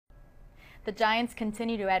The Giants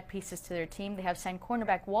continue to add pieces to their team. They have signed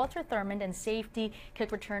cornerback Walter Thurmond and safety kick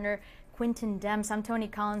returner Quinton Demps. I'm Tony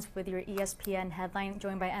Collins with your ESPN headline,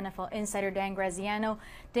 joined by NFL insider Dan Graziano.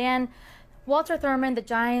 Dan, Walter Thurmond, the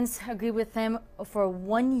Giants agreed with him for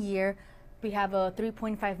 1 year. We have a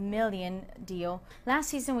 $3.5 million deal. Last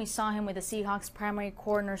season, we saw him with the Seahawks' primary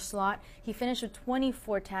corner slot. He finished with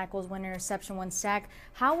 24 tackles, 1 interception, 1 sack.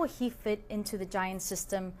 How will he fit into the Giants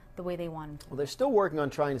system the way they want him to? Well, they're still working on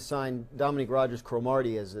trying to sign Dominique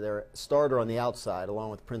Rodgers-Cromartie as their starter on the outside, along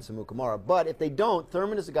with Prince Amukamara. But if they don't,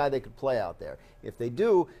 Thurmond is a guy they could play out there. If they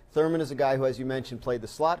do, Thurmond is a guy who, as you mentioned, played the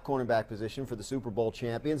slot cornerback position for the Super Bowl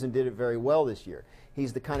champions and did it very well this year.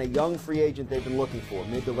 He's the kind of young free agent they've been looking for,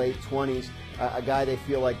 mid to late 20s, a guy they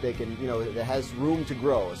feel like they can, that has room to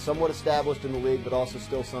grow, somewhat established in the league, but also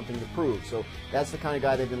still something to prove. So that's the kind of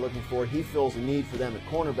guy they've been looking for. He fills a need for them at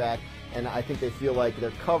cornerback, and I think they feel like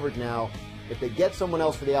they're covered now. If they get someone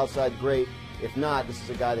else for the outside, great. If not, this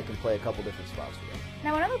is a guy that can play a couple different spots for them.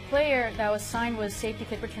 Now, another player that was signed was safety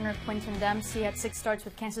kick returner Quinton Demps. He had 6 starts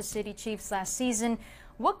with Kansas City Chiefs last season.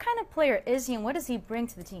 What kind of player is he, and what does he bring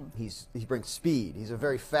to the team? He brings speed. He's a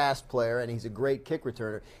very fast player, and he's a great kick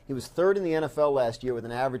returner. He was 3rd in the NFL last year with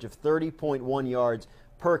an average of 30.1 yards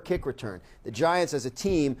per kick return. The Giants as a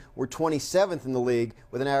team were 27th in the league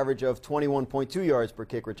with an average of 21.2 yards per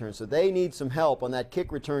kick return. So they need some help on that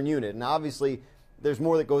kick return unit. And obviously, there's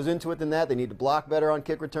more that goes into it than that. They need to block better on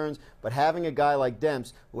kick returns. But having a guy like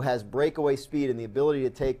Demps who has breakaway speed and the ability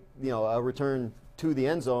to take a return to the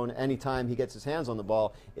end zone anytime he gets his hands on the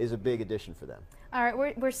ball is a big addition for them. All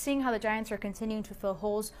right, we're seeing how the Giants are continuing to fill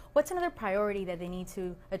holes. What's another priority that they need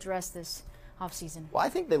to address this offseason? Well, I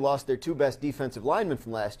think they lost their 2 best defensive linemen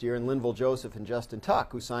from last year in Linval Joseph and Justin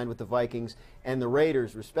Tuck, who signed with the Vikings and the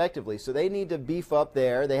Raiders, respectively. So they need to beef up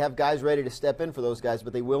there. They have guys ready to step in for those guys,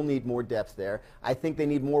 but they will need more depth there. I think they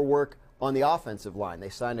need more work on the offensive line. They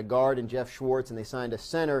signed a guard in Jeff Schwartz, and they signed a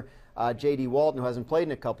center, J.D. Walton, who hasn't played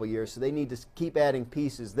in a couple years, so they need to keep adding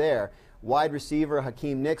pieces there. Wide receiver,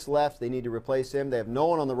 Hakeem Nicks left. They need to replace him. They have no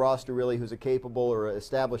one on the roster, really, who's a capable or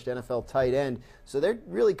established NFL tight end. So they're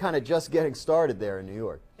really kind of just getting started there in New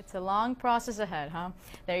York. It's a long process ahead, huh?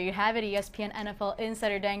 There you have it, ESPN NFL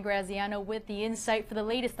insider Dan Graziano with the insight for the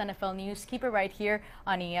latest NFL news. Keep it right here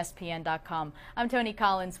on ESPN.com. I'm Tony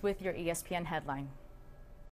Collins with your ESPN headline.